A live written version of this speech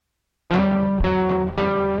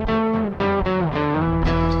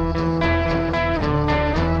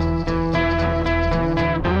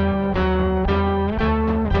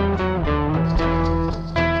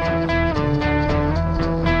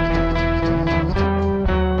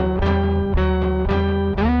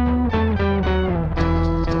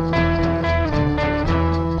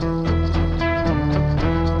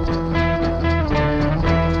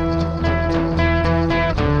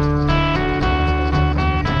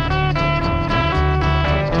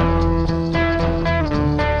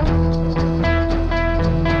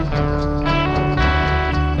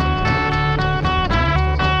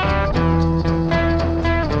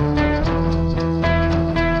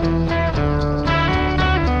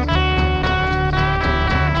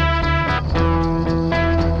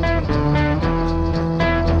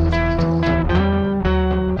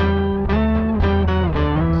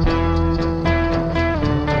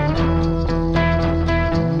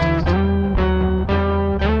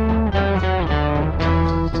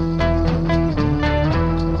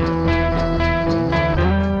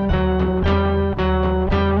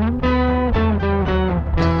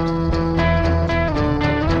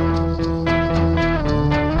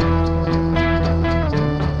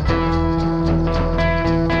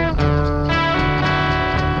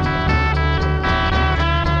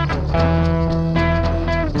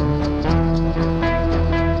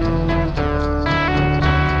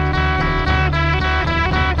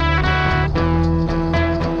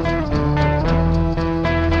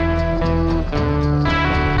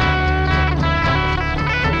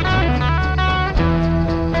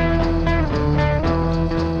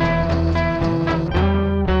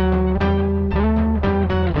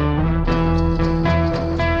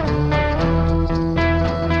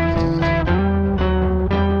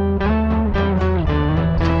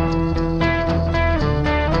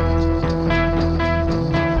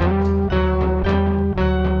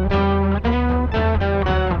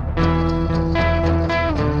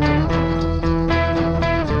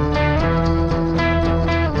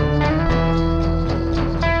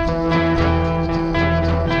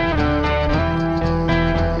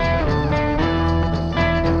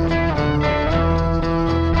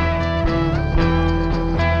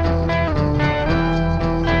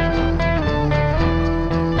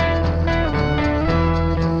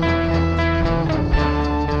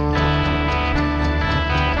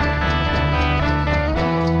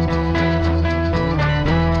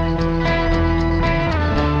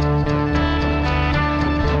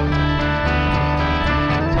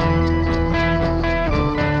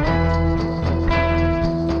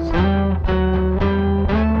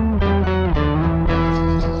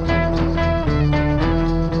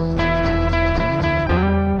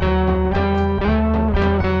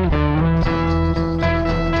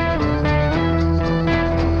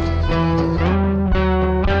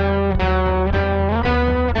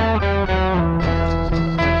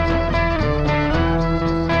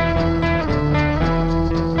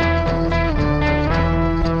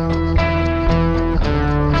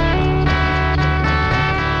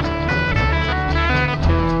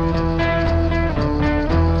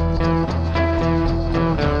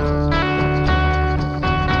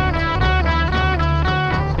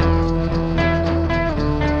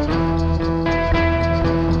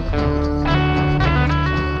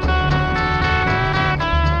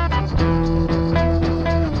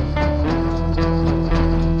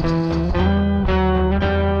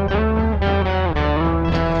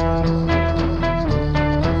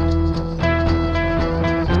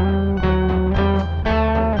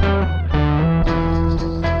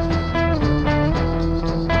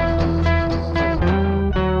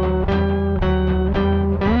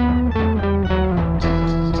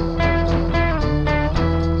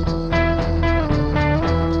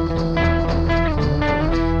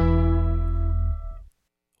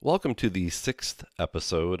Welcome to the 6th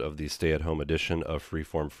episode of the stay-at-home edition of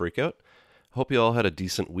Freeform Freakout. I hope you all had a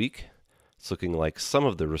decent week. It's looking like some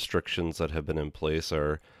of the restrictions that have been in place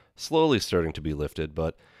are slowly starting to be lifted,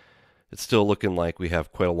 but it's still looking like we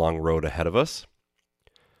have quite a long road ahead of us.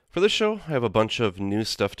 For this show, I have a bunch of new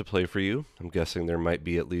stuff to play for you. I'm guessing there might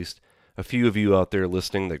be at least a few of you out there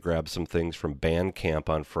listening that grabbed some things from Bandcamp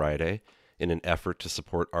on Friday in an effort to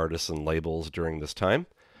support artists and labels during this time.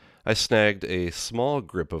 I snagged a small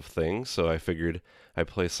grip of things, so I figured I'd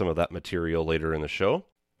play some of that material later in the show.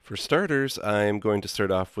 For starters, I'm going to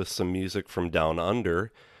start off with some music from Down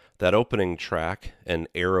Under. That opening track, An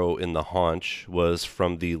Arrow in the Haunch, was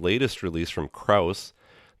from the latest release from Krause,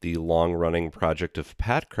 the long-running project of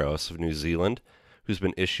Pat Krause of New Zealand, who's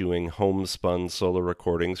been issuing homespun solo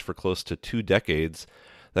recordings for close to 2 decades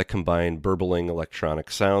that combine burbling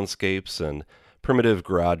electronic soundscapes and primitive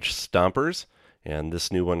garage stompers. And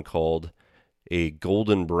this new one, called A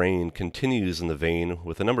Golden Brain, continues in the vein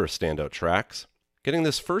with a number of standout tracks. Getting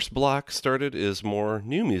this first block started is more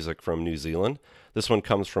new music from New Zealand. This one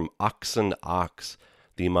comes from Oxen Ox,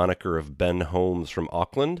 the moniker of Ben Holmes from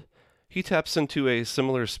Auckland. He taps into a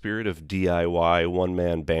similar spirit of DIY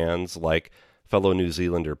one-man bands like fellow New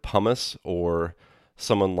Zealander Pumice or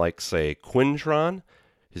someone like, say, Quintron.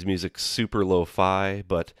 His music's super lo-fi,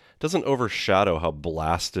 but doesn't overshadow how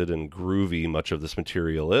blasted and groovy much of this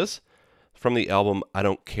material is. From the album I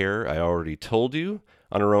Don't Care, I Already Told You,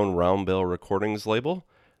 on her own Round Bell Recordings label,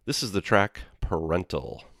 this is the track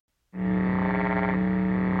Parental.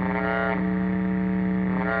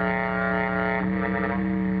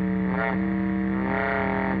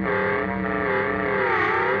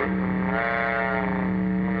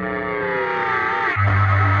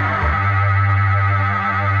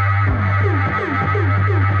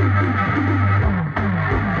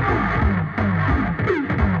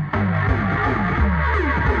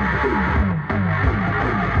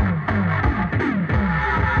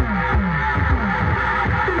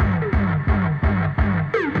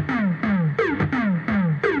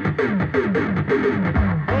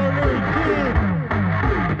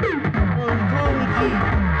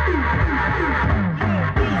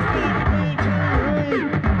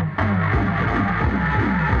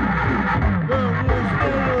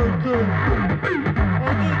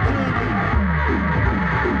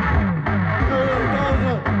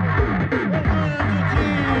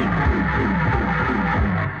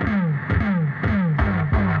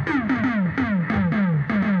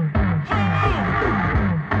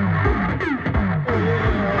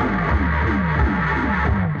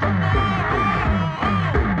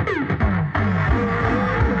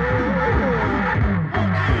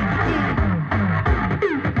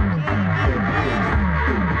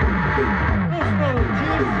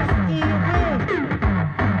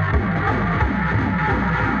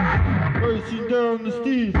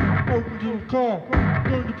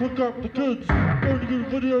 Up the kids, going to get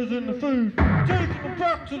videos in the food, taking them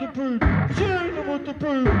back to the brood, sharing them with the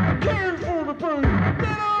brood, caring for the brood, then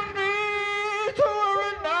I need to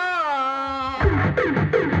worry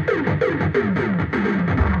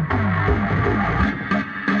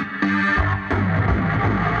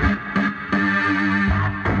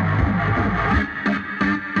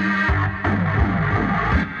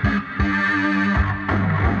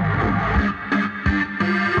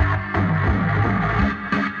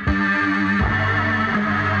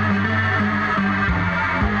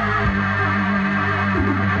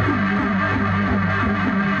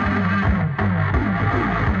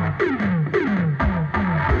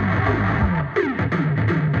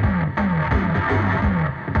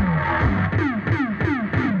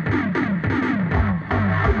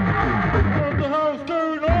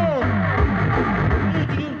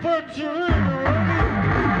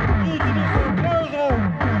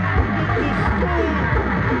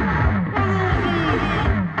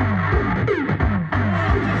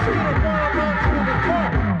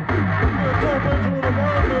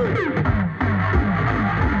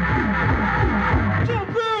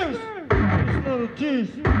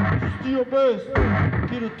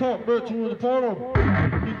top match with the bottom.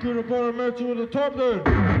 You get a bottom match with the top then.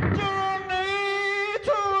 Don't need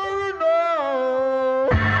to worry now.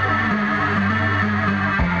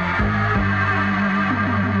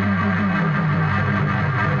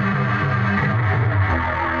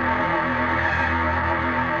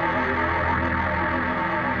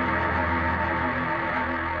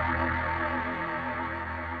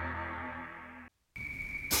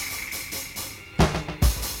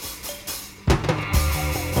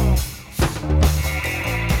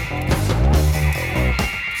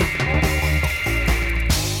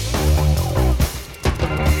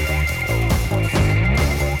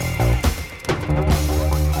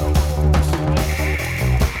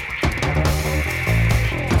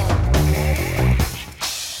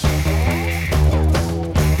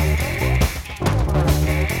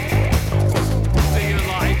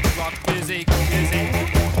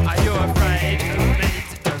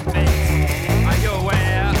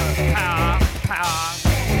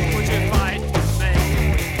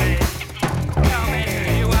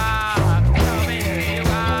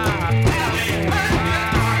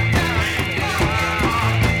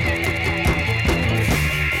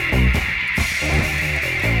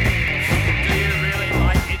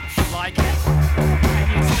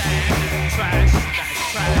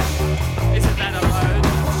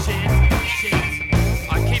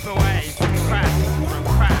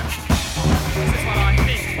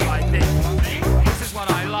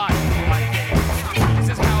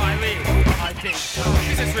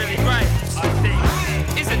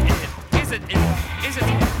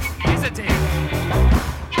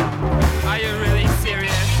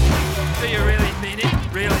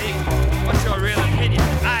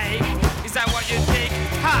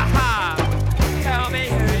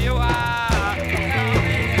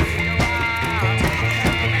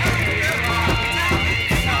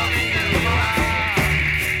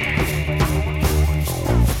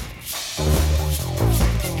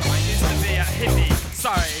 hippie,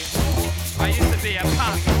 sorry. I used to be a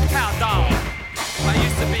punk, cow doll. I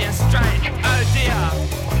used to be a straight, oh dear.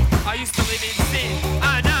 I used to live in sin,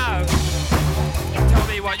 oh no. Tell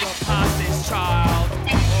me what your past is, child.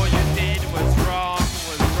 All you did was wrong.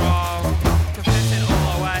 Confess it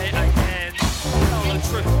all away again. Tell the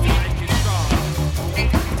truth to make you strong.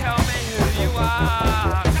 Tell me who you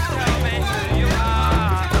are. Tell me who you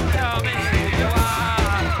are. Tell me who you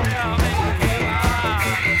are. Tell me who you are.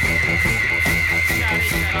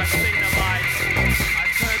 Shouting that I've seen the light.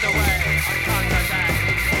 I've turned away. I can't go back.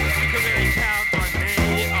 You can really count on me,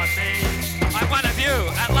 on me. I'm one of you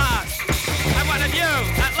at last. I'm one of you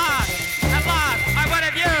at last. At last. I'm one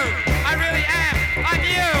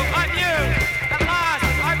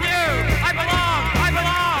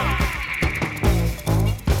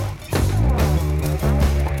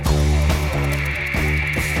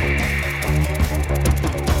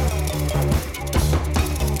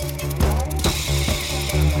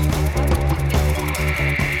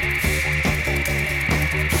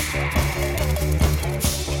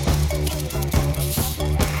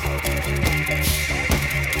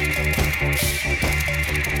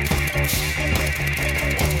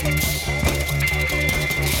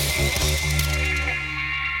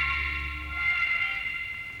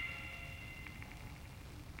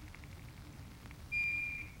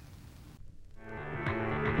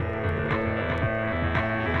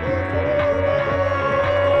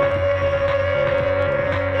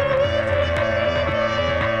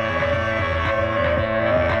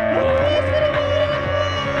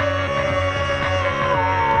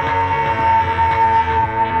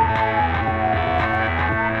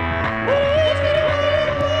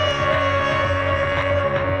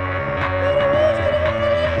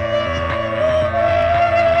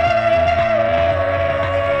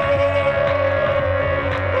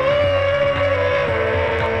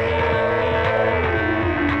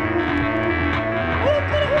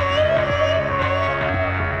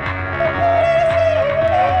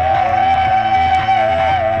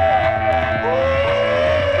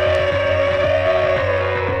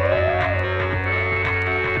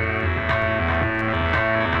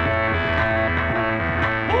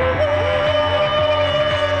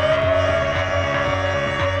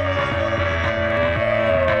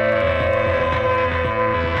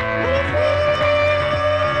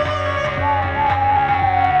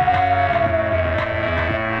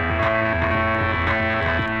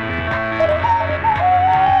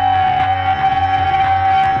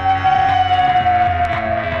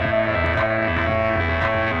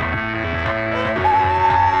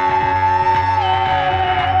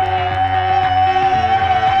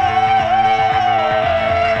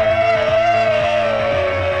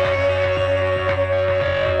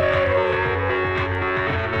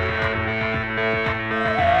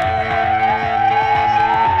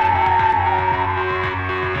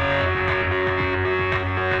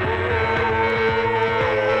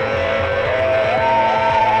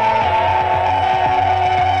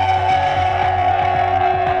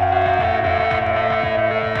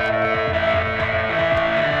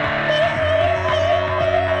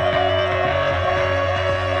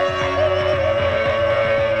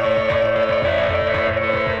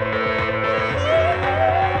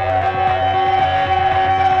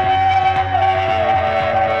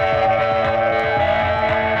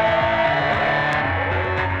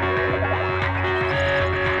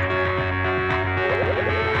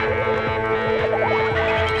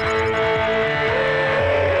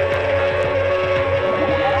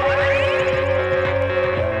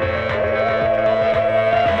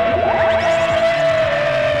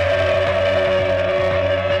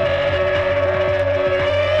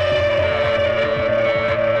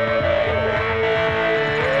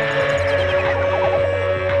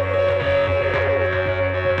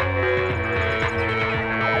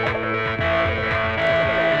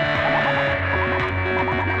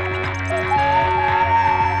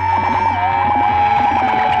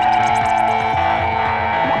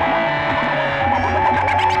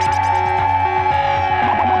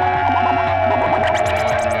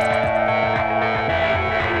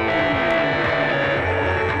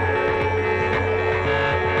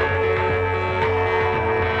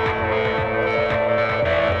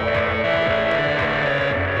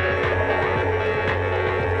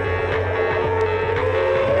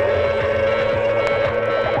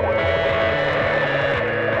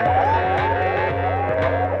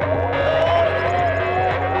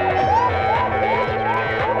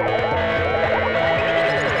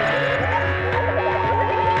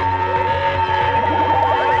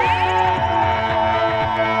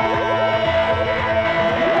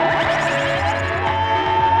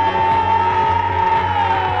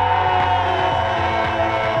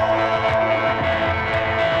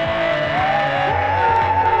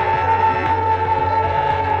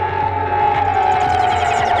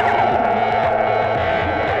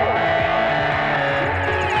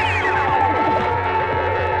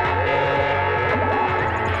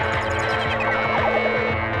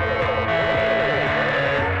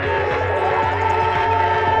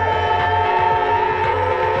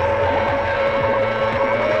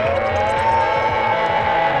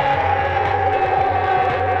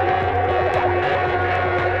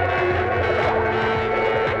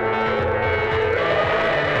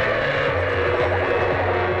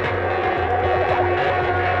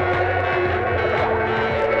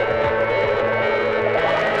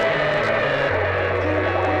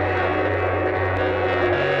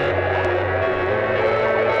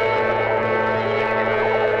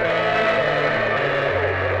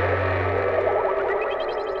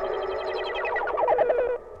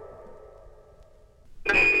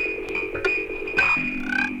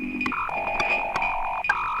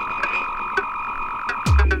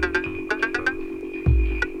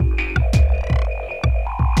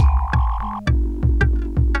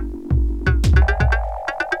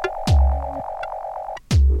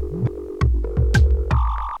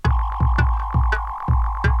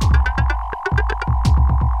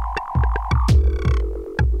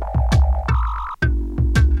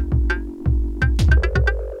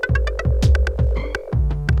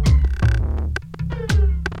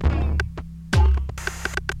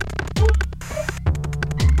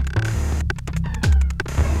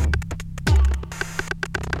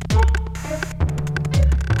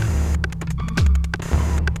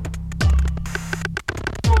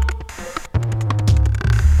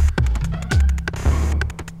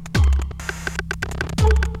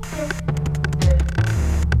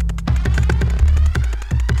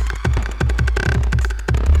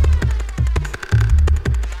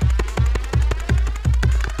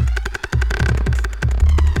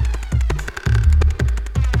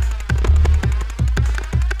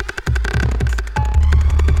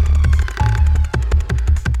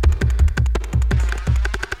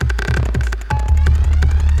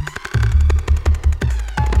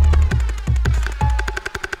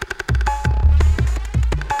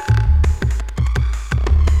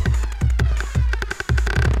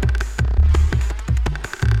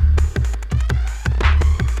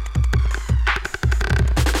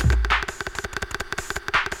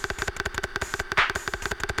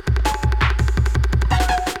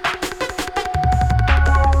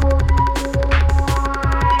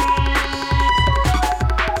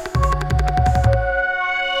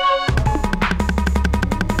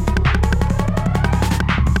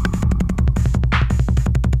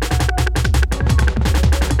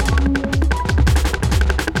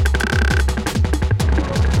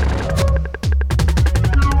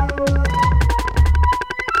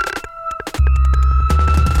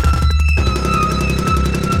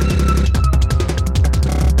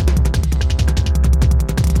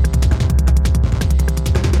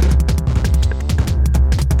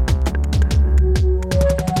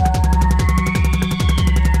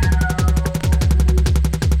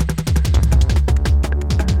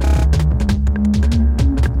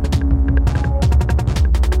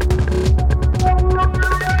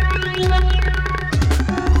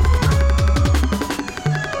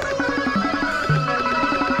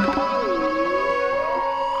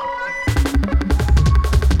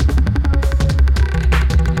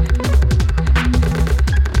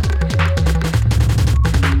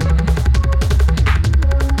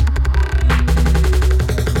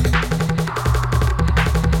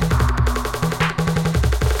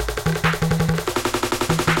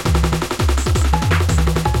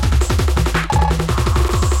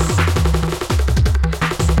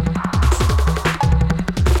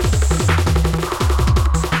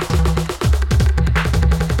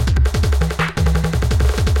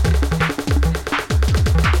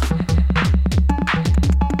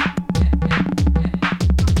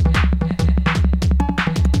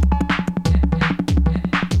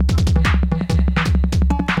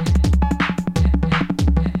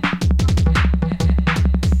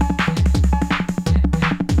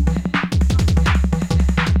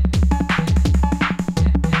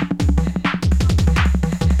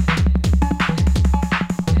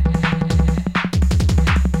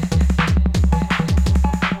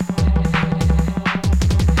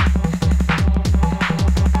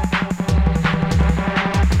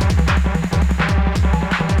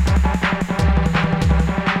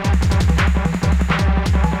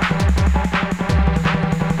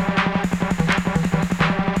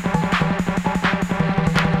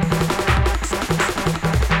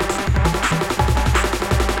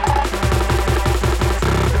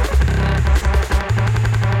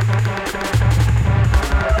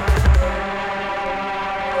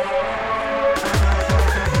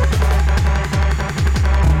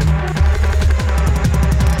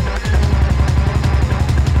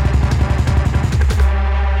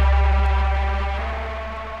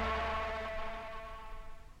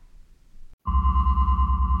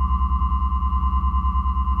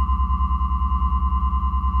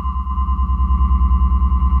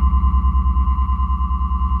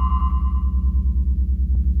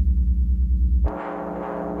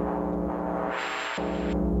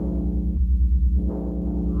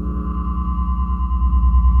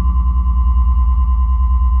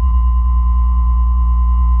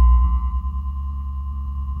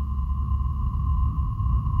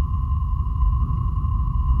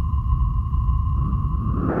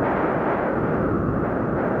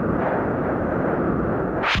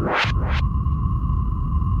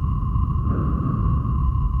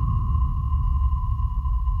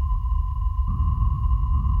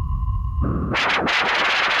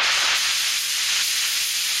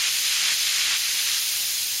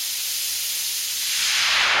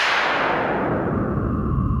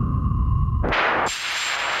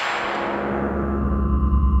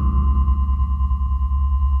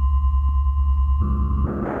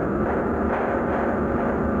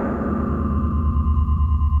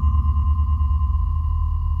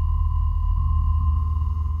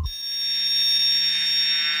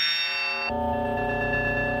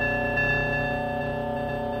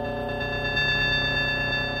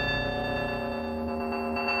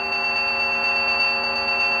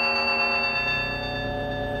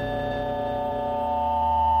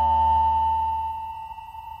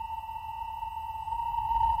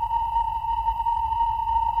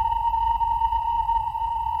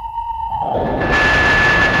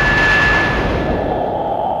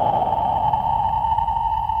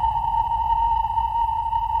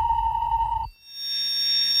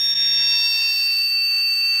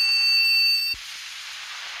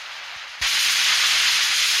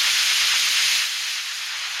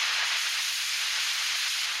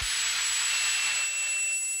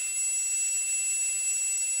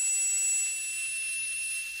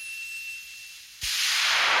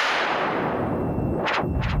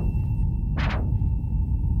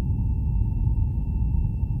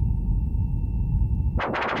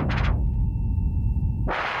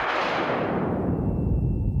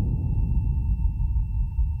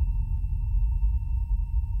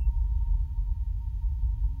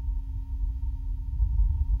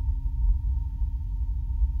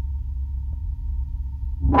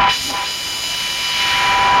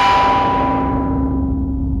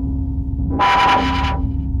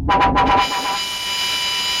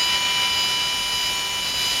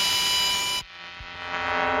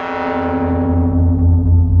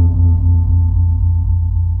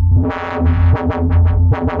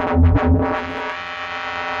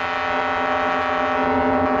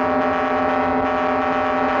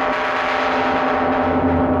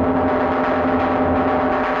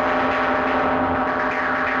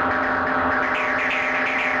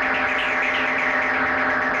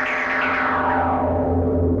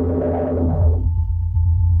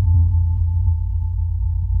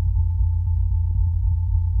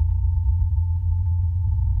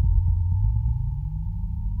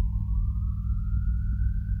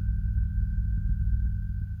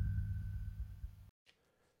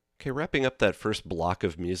Okay, wrapping up that first block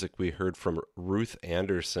of music, we heard from Ruth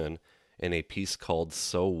Anderson in a piece called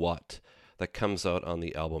So What that comes out on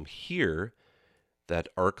the album Here that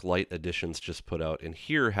Arc Light Editions just put out. And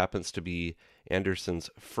Here happens to be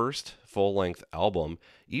Anderson's first full-length album,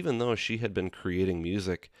 even though she had been creating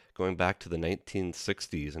music going back to the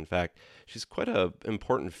 1960s. In fact, she's quite an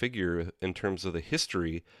important figure in terms of the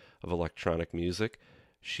history of electronic music.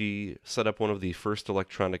 She set up one of the first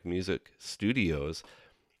electronic music studios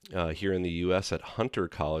here in the U.S. at Hunter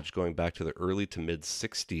College, going back to the early to mid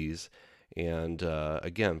 60s. And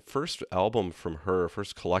again, first album from her,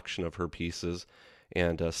 first collection of her pieces.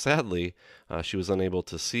 And sadly, she was unable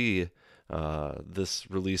to see this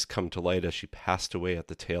release come to light as she passed away at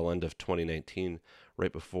the tail end of 2019,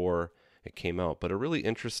 right before it came out. But a really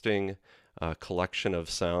interesting collection of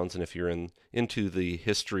sounds. And if you're into the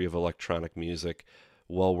history of electronic music,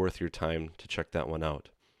 well worth your time to check that one out.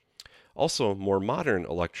 Also, more modern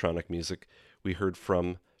electronic music, we heard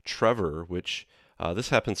from Trevor, which this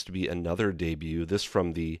happens to be another debut. This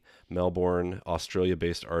from the Melbourne,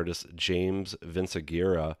 Australia-based artist James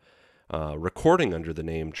Vinciguerra, recording under the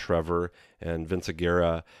name Trevor. And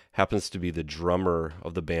Vinciguerra happens to be the drummer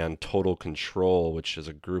of the band Total Control, which is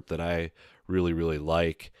a group that I really, really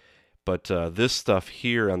like. But this stuff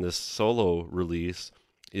here on this solo release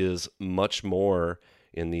is much more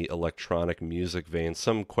in the electronic music vein,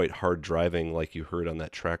 some quite hard driving like you heard on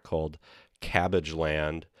that track called Cabbage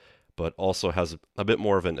Land, but also has a bit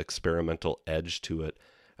more of an experimental edge to it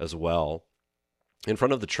as well. In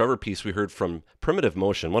front of the Trevor piece, we heard from Primitive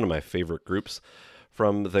Motion, one of my favorite groups,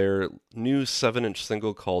 from their new 7-inch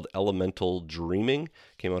single called Elemental Dreaming.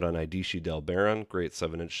 Came out on Idishi Del Baron, great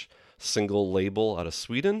 7-inch single label out of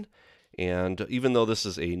Sweden. And even though this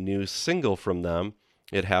is a new single from them,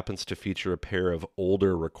 it happens to feature a pair of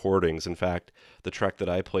older recordings. In fact, the track that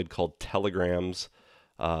I played called Telegrams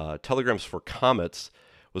for Comets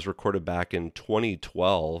was recorded back in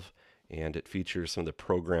 2012, and it features some of the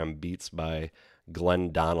program beats by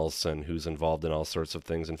Glenn Donaldson, who's involved in all sorts of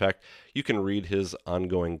things. In fact, you can read his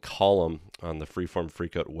ongoing column on the Freeform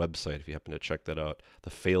Freakout website if you happen to check that out. The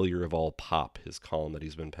Failure of All Pop, his column that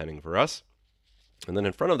he's been penning for us. And then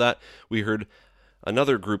in front of that, we heard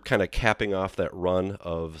another group kind of capping off that run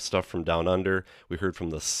of stuff from Down Under. We heard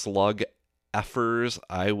from the Slug Effers.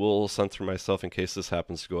 I will censor myself in case this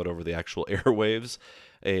happens to go out over the actual airwaves.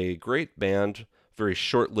 A great band, very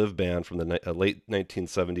short-lived band from the late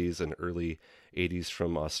 1970s and early 80s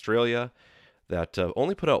from Australia that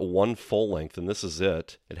only put out one full length, and this is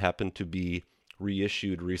it. It happened to be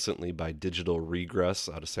reissued recently by Digital Regress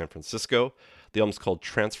out of San Francisco. The album's called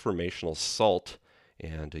Transformational Salt,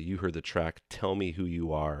 and you heard the track Tell Me Who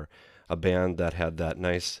You Are, a band that had that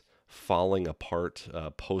nice falling apart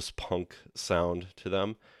post-punk sound to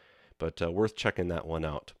them, but worth checking that one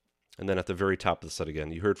out. And then at the very top of the set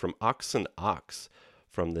again, you heard from Oxen Ox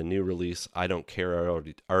from the new release I Don't Care, I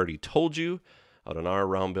Already Told You, out on our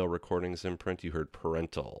Round Bale Recordings imprint. You heard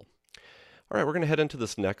Parental. All right, we're going to head into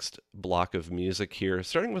this next block of music here,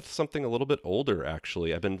 starting with something a little bit older,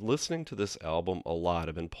 actually. I've been listening to this album a lot.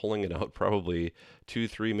 I've been pulling it out probably 2,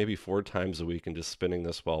 3, maybe 4 times a week and just spinning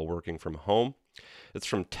this while working from home. It's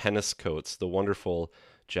from Tennis Coats, the wonderful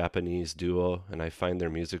Japanese duo, and I find their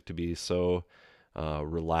music to be so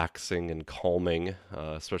relaxing and calming,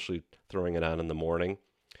 especially throwing it on in the morning.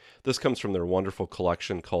 This comes from their wonderful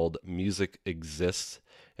collection called Music Exists,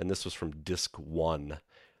 and this was from Disc 1.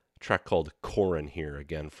 Track called Corin here,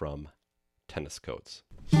 again from Tennis Coats.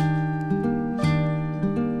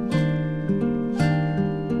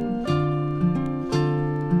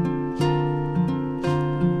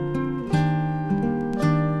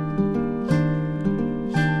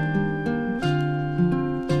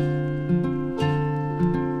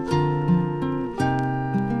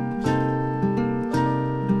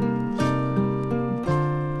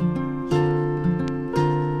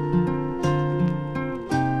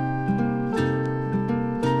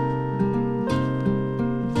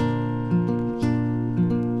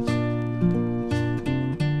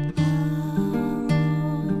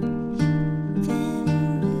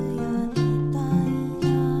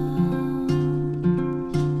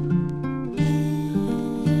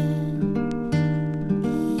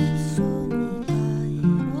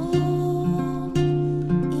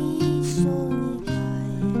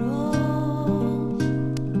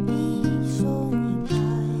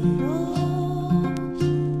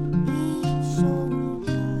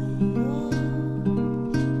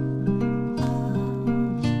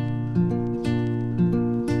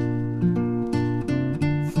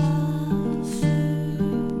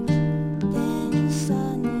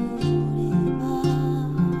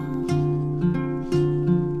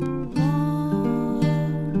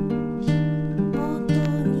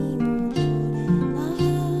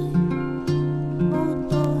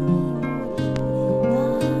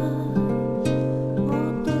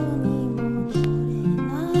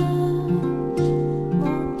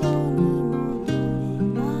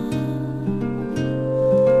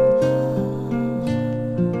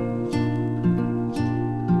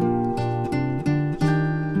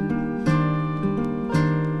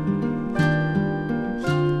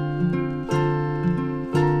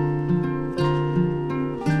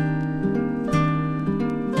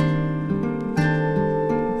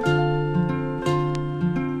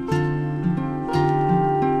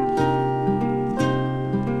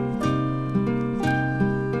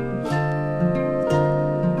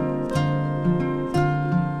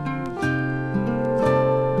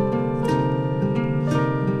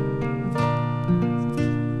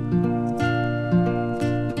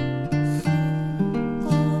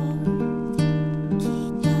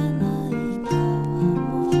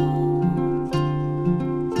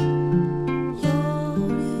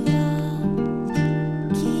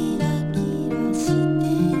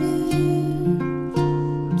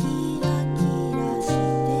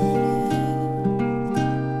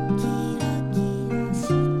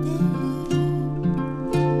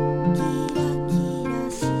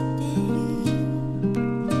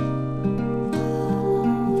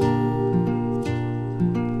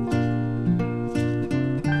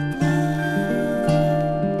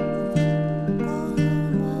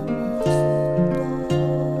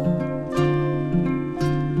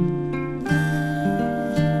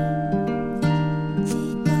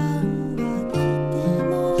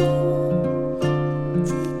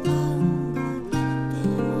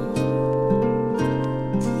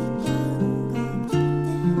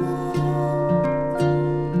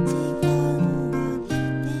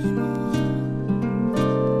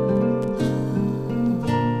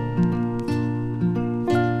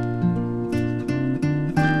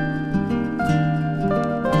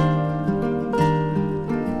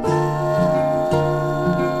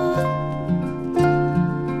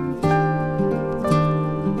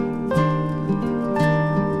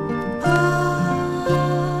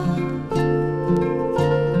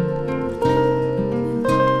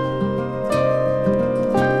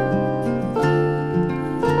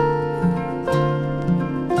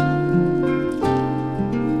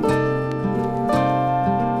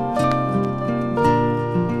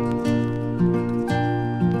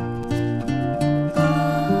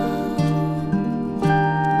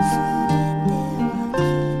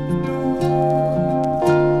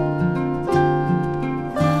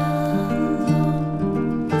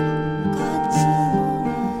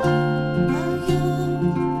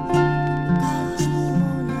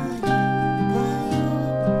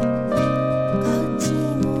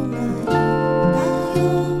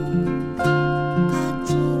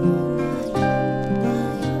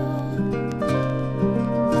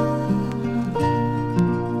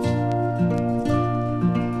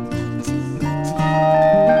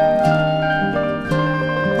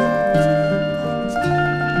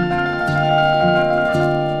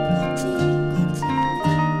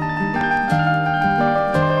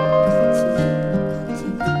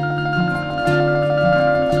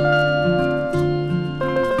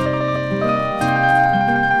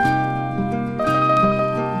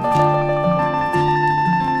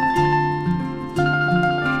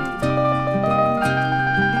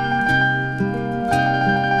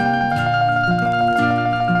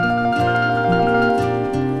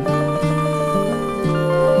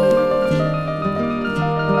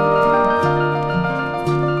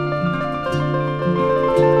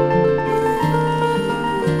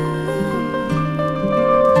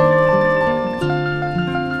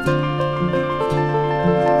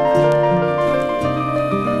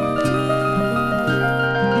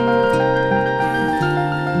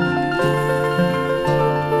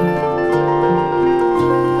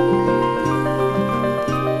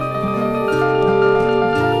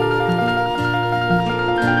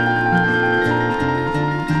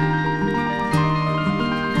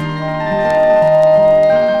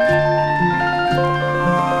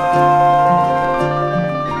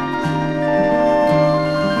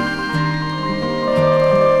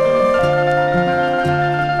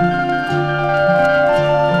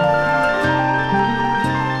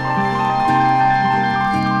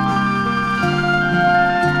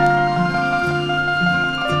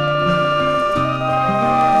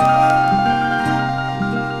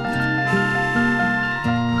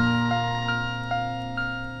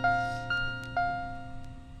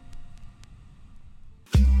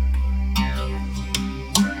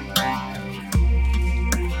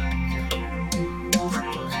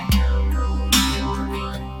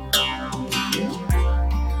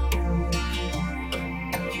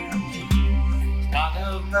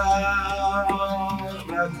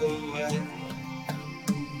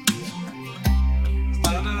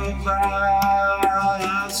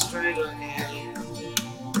 about straight ahead.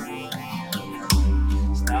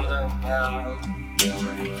 It's not about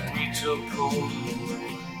reach or pull.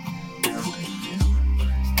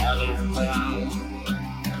 It's not about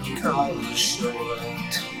color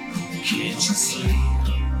short. Can't you see?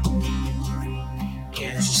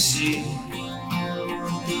 Can't you see?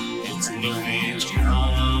 It's a new age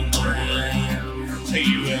coming to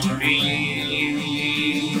you and me.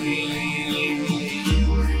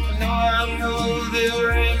 No, I know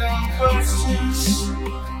there ain't no questions.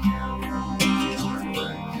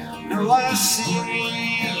 No, I see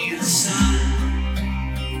the sun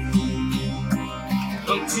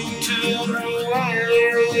looking to away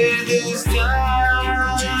this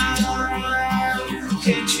time.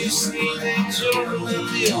 Can't you see that you're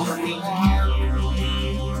the only one?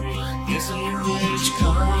 There's a new age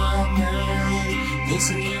coming. There's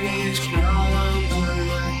a new age coming.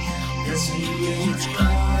 There's a new age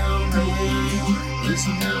coming. There's a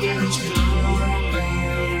new age coming.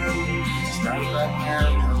 It's not about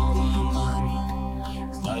heaven or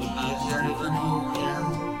it's not about heaven or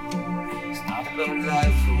hell. It's not about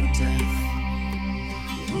life or death.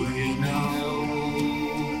 Who you know?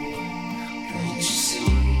 Can't you see?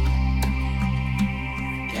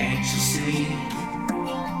 Can't you see?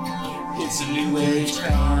 It's a new age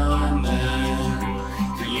coming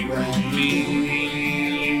for you and me.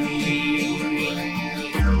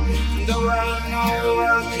 Though I know I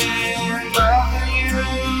can't bother you,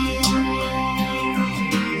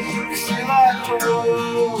 still I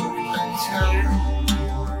hold and tell you.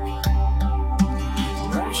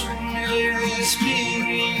 Won't you merely speak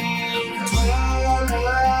to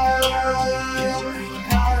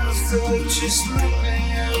I'm still just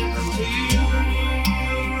looking for you.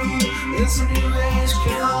 It's a new age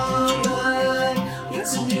coming.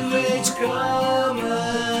 It's a new age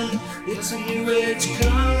coming. It's a new age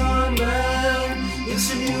coming. It's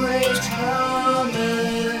a new age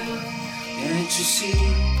coming. Can't you see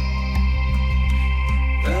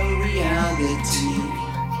the reality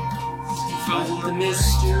from the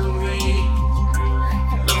mystery?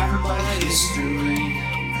 Learn by history.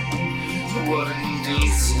 What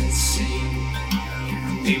indecency.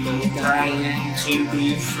 People dying to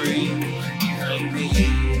be free. You and me.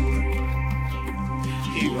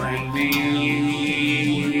 You and me.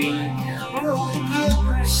 Oh,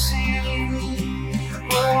 hypocrisy.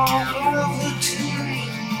 Oh, poverty.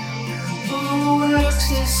 Oh,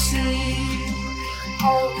 ecstasy.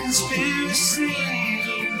 Oh, conspiracy.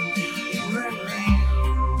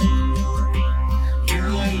 You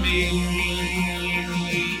and me.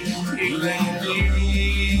 You and me. You and me.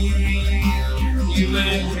 You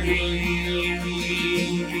and me.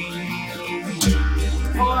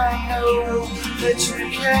 Oh, I know that you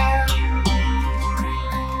care.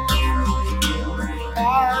 I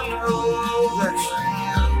know that you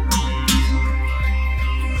care.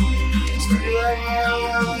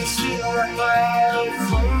 Still I have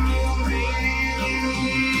for me.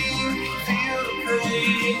 Feel the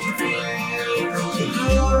pain, feel the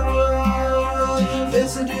love.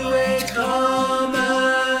 There's a new age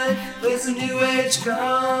coming. There's a new age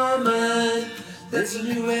coming. There's a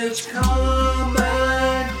new age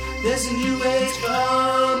coming. There's a new age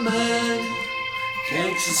coming.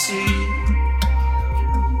 Can't you see?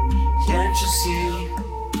 Can't you see?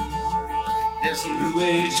 There's a new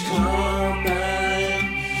age coming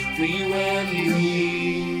for you and me.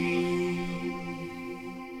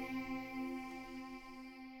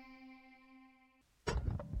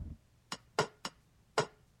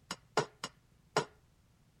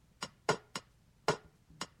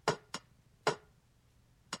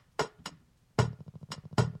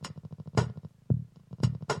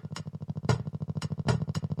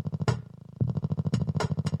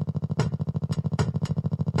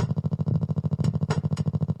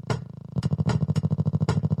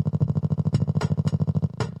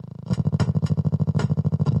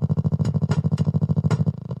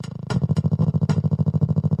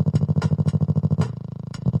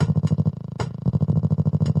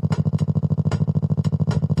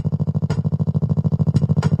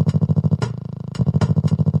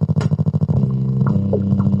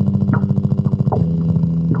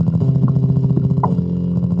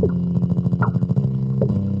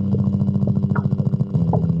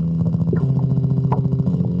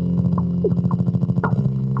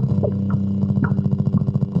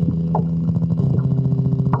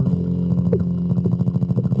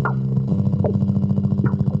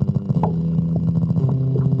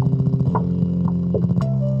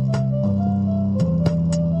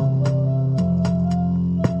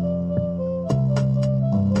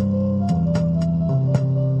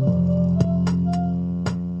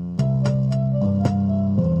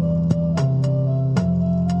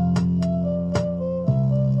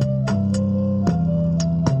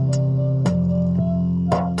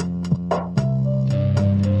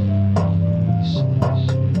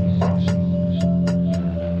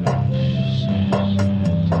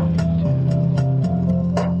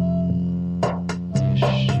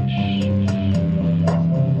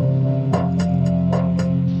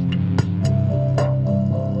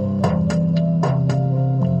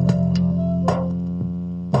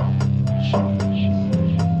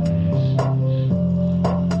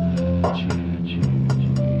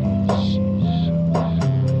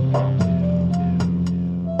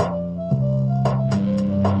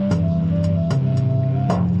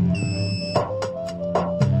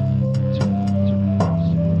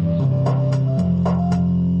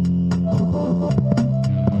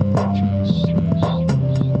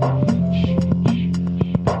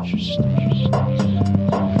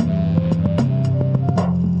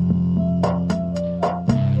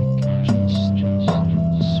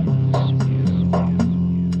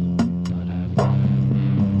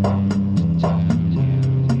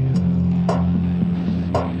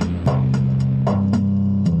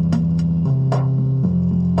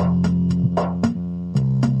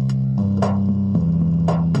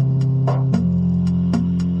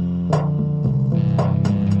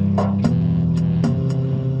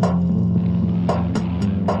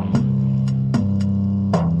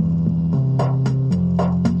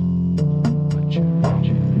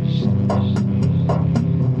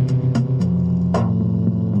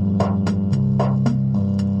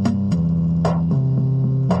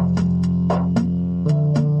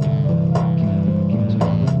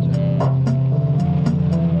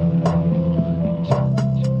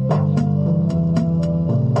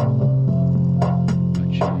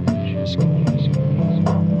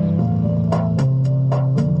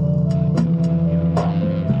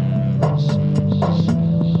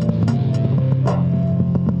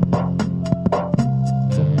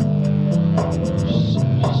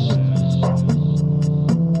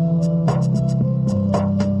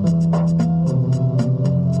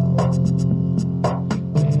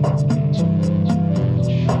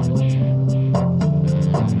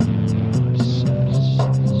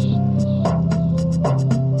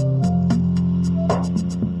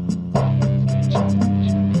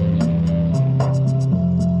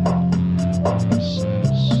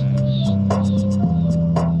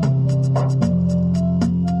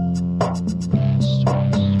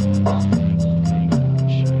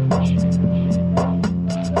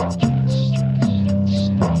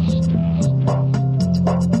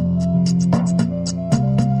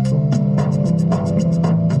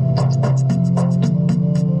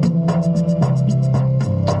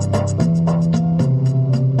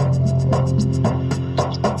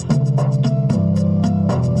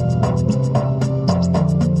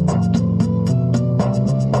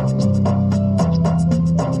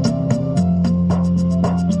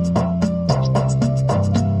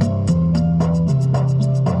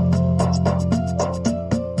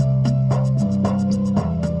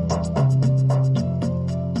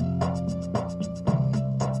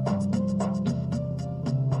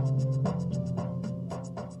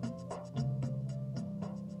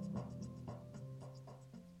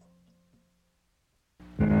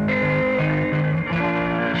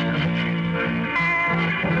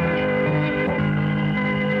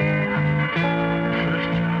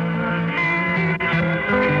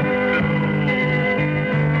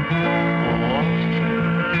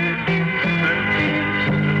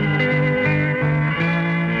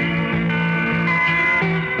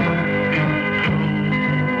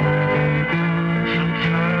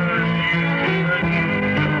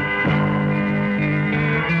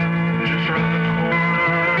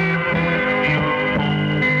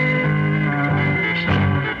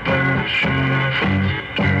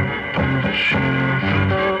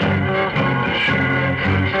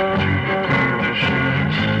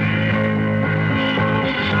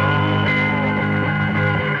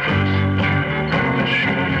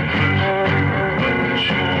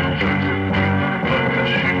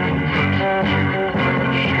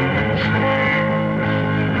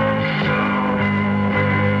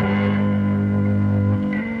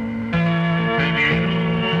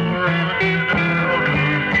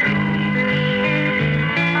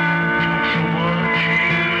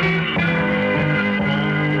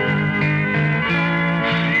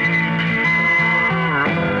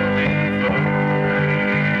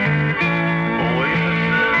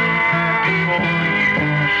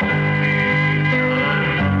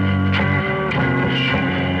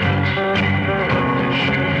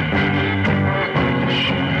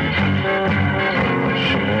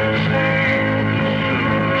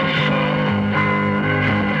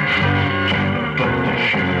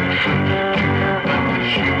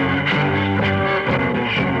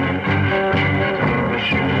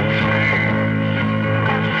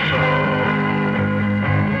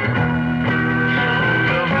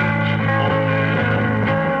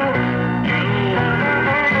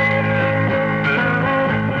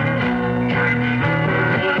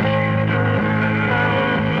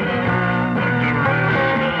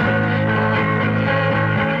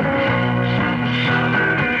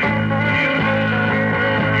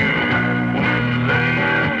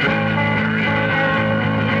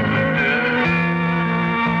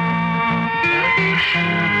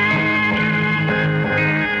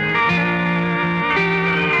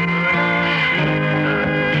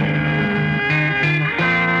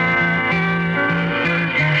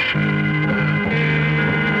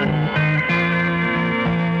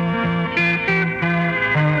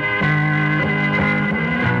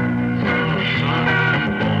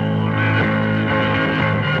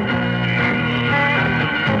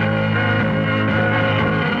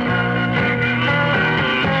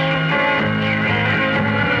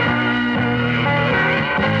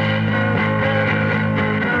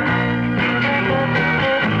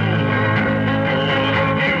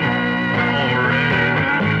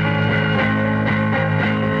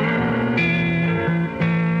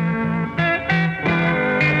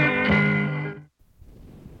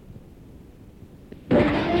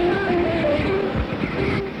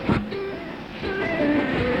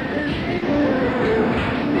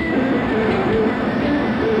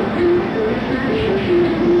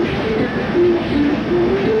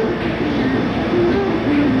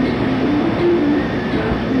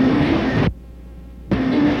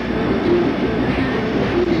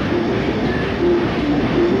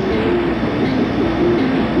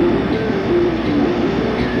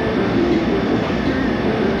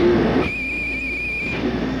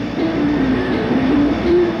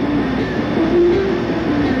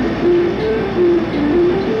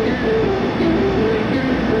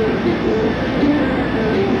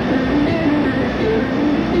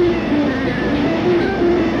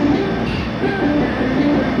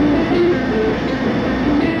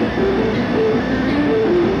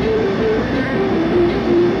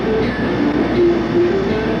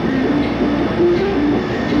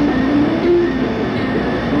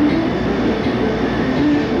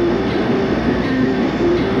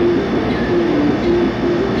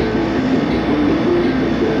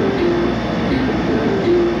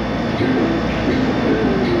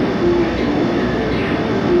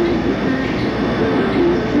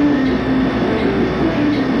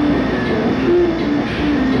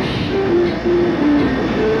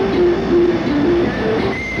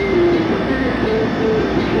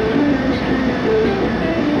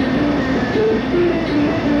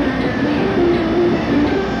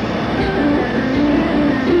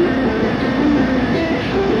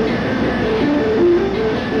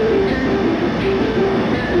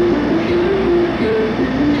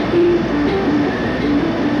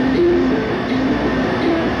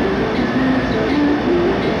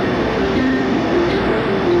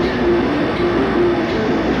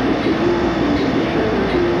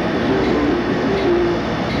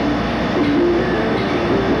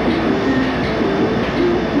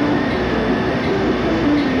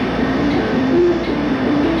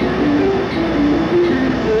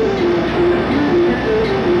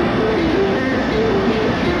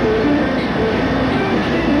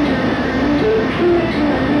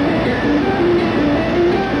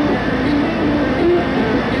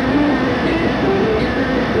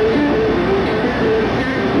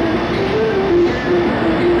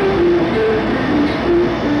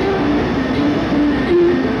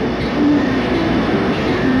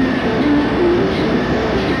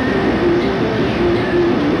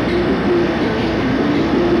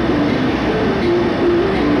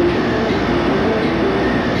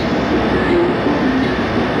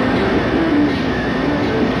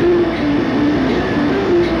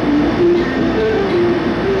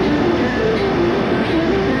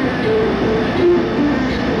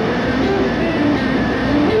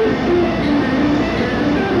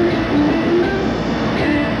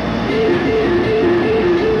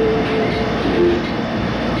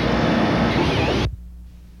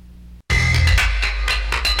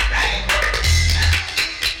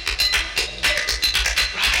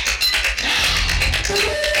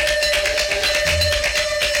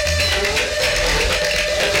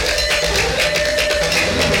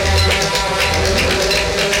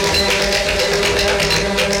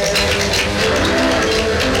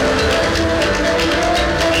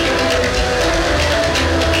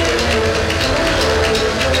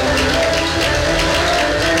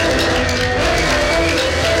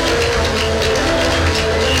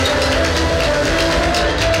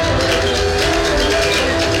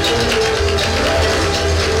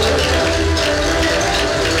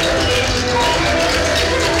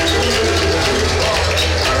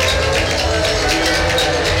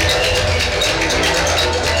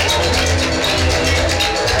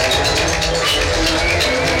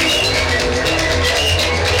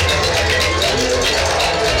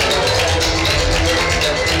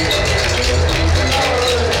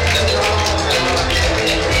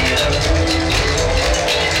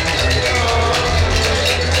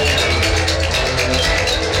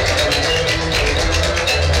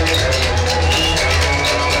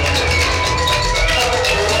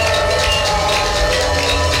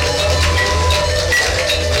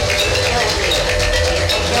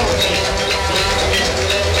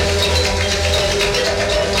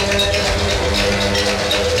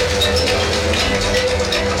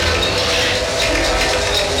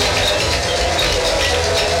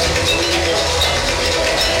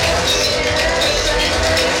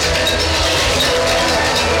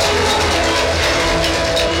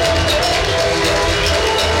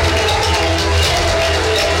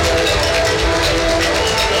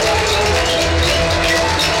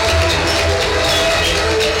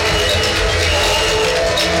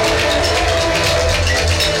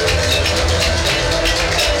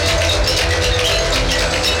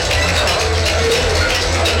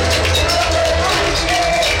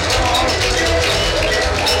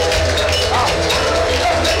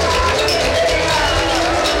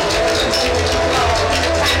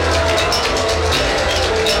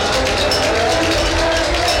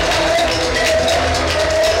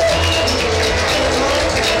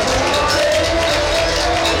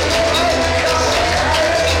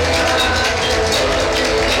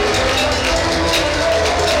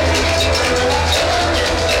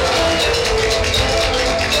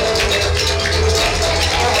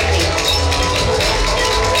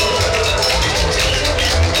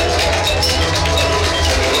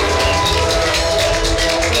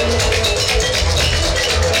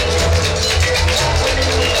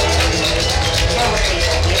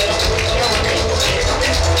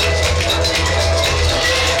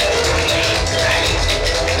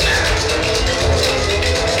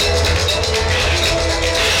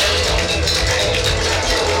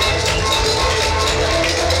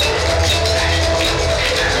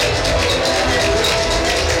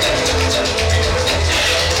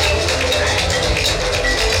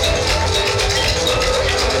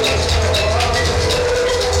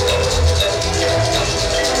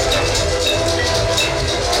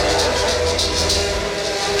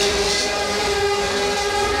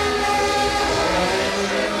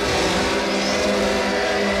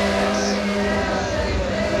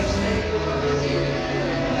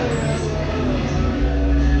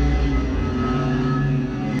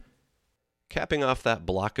 Capping off that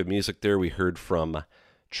block of music there, we heard from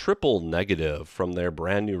Triple Negative from their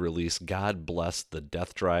brand new release, God Bless the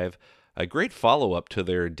Death Drive. A great follow-up to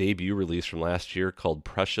their debut release from last year called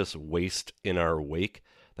Precious Waste in Our Wake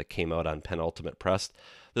that came out on Penultimate Press.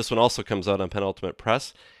 This one also comes out on Penultimate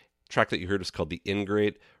Press. The track that you heard is called The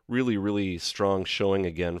Ingrate. Really, really strong showing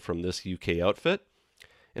again from this UK outfit.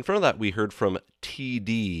 In front of that, we heard from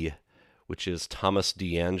TD, which is Thomas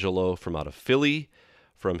D'Angelo from out of Philly,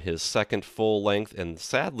 from his second full-length and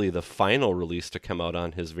sadly the final release to come out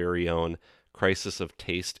on his very own Crisis of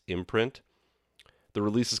Taste imprint. The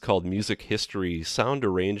release is called Music History, Sound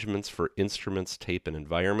Arrangements for Instruments, Tape, and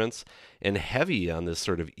Environments, and heavy on this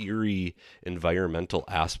sort of eerie environmental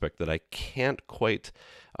aspect that I can't quite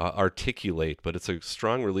articulate, but it's a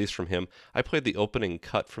strong release from him. I played the opening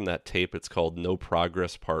cut from that tape. It's called No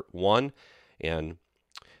Progress Part 1, and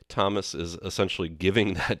Thomas is essentially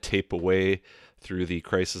giving that tape away through the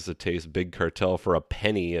Crisis of Taste Big Cartel for a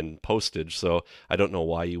penny in postage, so I don't know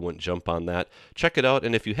why you wouldn't jump on that. Check it out,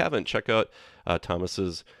 and if you haven't, check out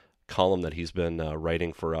Thomas's column that he's been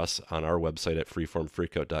writing for us on our website at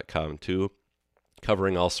freeformfreakout.com too,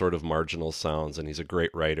 covering all sort of marginal sounds, and he's a great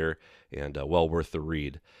writer and well worth the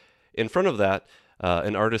read. In front of that,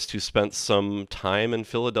 an artist who spent some time in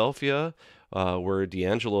Philadelphia, where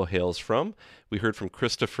D'Angelo hails from. We heard from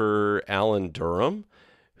Christopher Allen Durham,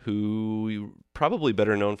 who probably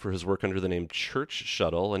better known for his work under the name Church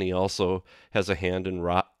Shuttle, and he also has a hand in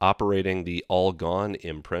operating the All Gone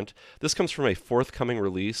imprint. This comes from a forthcoming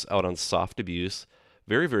release out on Soft Abuse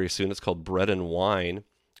very, very soon. It's called Bread and Wine,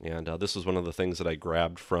 and this was one of the things that I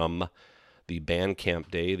grabbed from the Bandcamp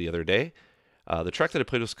day the other day. The track that I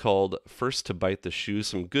played was called First to Bite the Shoe,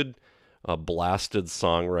 some good blasted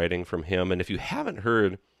songwriting from him, and if you haven't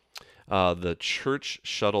heard the Church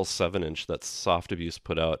Shuttle 7-inch that Soft Abuse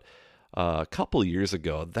put out a couple years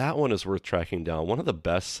ago, that one is worth tracking down. One of the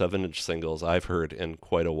best 7-inch singles I've heard in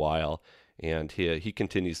quite a while, and he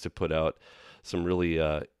continues to put out some really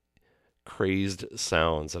crazed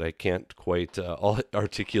sounds that I can't quite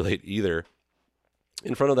articulate either.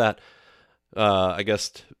 In front of that, I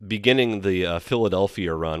guess beginning the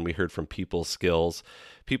Philadelphia run, we heard from People Skills.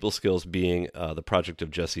 People Skills being the project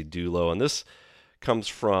of Jesse Dulo, and this comes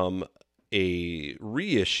from a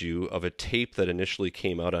reissue of a tape that initially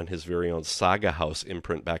came out on his very own Saga House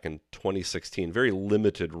imprint back in 2016. Very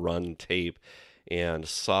limited run tape, and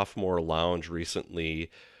Sophomore Lounge recently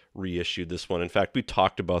reissued this one. In fact, we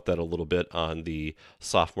talked about that a little bit on the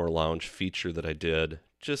Sophomore Lounge feature that I did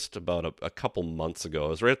just about a couple months ago. It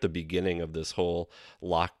was right at the beginning of this whole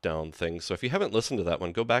lockdown thing. So if you haven't listened to that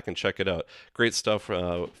one, go back and check it out. Great stuff.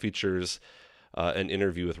 Features an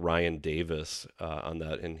interview with Ryan Davis on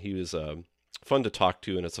that, and he was fun to talk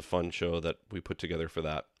to, and it's a fun show that we put together for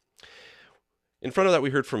that. In front of that,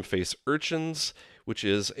 we heard from Face Urchins, which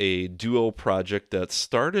is a duo project that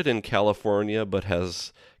started in California but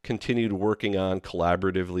has continued working on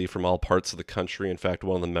collaboratively from all parts of the country. In fact,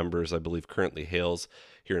 one of the members, I believe, currently hails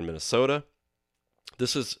here in Minnesota.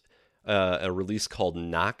 This is a release called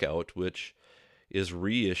Knockout, which is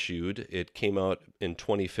reissued. It came out in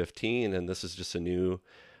 2015, and this is just a new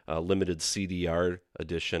limited CDR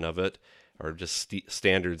edition of it, or just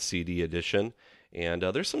standard CD edition. And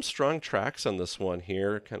there's some strong tracks on this one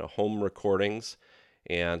here, kind of home recordings.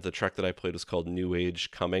 And the track that I played was called New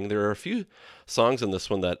Age Coming. There are a few songs in this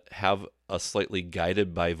one that have a slightly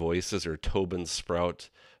Guided by Voices or Tobin Sprout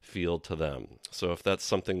feel to them. So if that's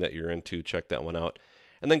something that you're into, check that one out.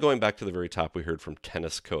 And then going back to the very top, we heard from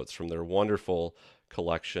Tennis Coats from their wonderful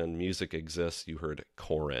collection, Music Exists. You heard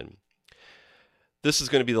Corin. This is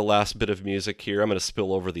going to be the last bit of music here. I'm going to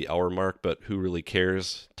spill over the hour mark, but who really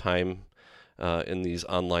cares? Time in these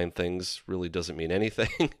online things really doesn't mean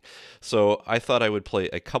anything. So I thought I would play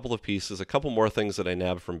a couple of pieces, a couple more things that I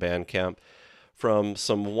nabbed from Bandcamp, from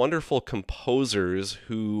some wonderful composers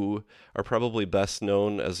who are probably best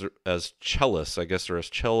known as cellists, I guess, or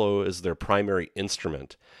as cello is their primary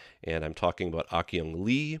instrument. And I'm talking about Akyung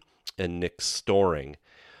Lee and Nick Storing.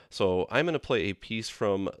 So I'm going to play a piece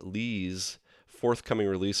from Lee's forthcoming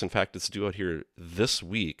release. In fact, it's due out here this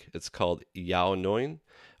week. It's called Yao Noin,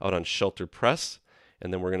 out on Shelter Press.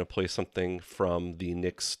 And then we're going to play something from the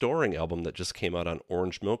Nick Storing album that just came out on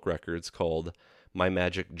Orange Milk Records called My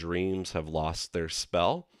Magic Dreams Have Lost Their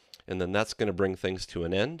Spell. And then that's going to bring things to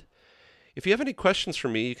an end. If you have any questions for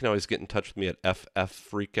me, you can always get in touch with me at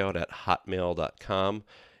fffreakout@hotmail.com,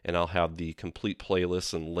 and I'll have the complete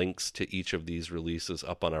playlists and links to each of these releases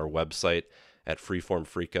up on our website at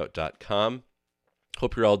freeformfreakout.com.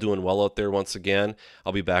 Hope you're all doing well out there once again.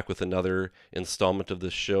 I'll be back with another installment of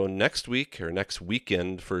this show next week, or next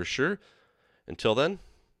weekend for sure. Until then,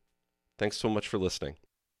 Thanks so much for listening.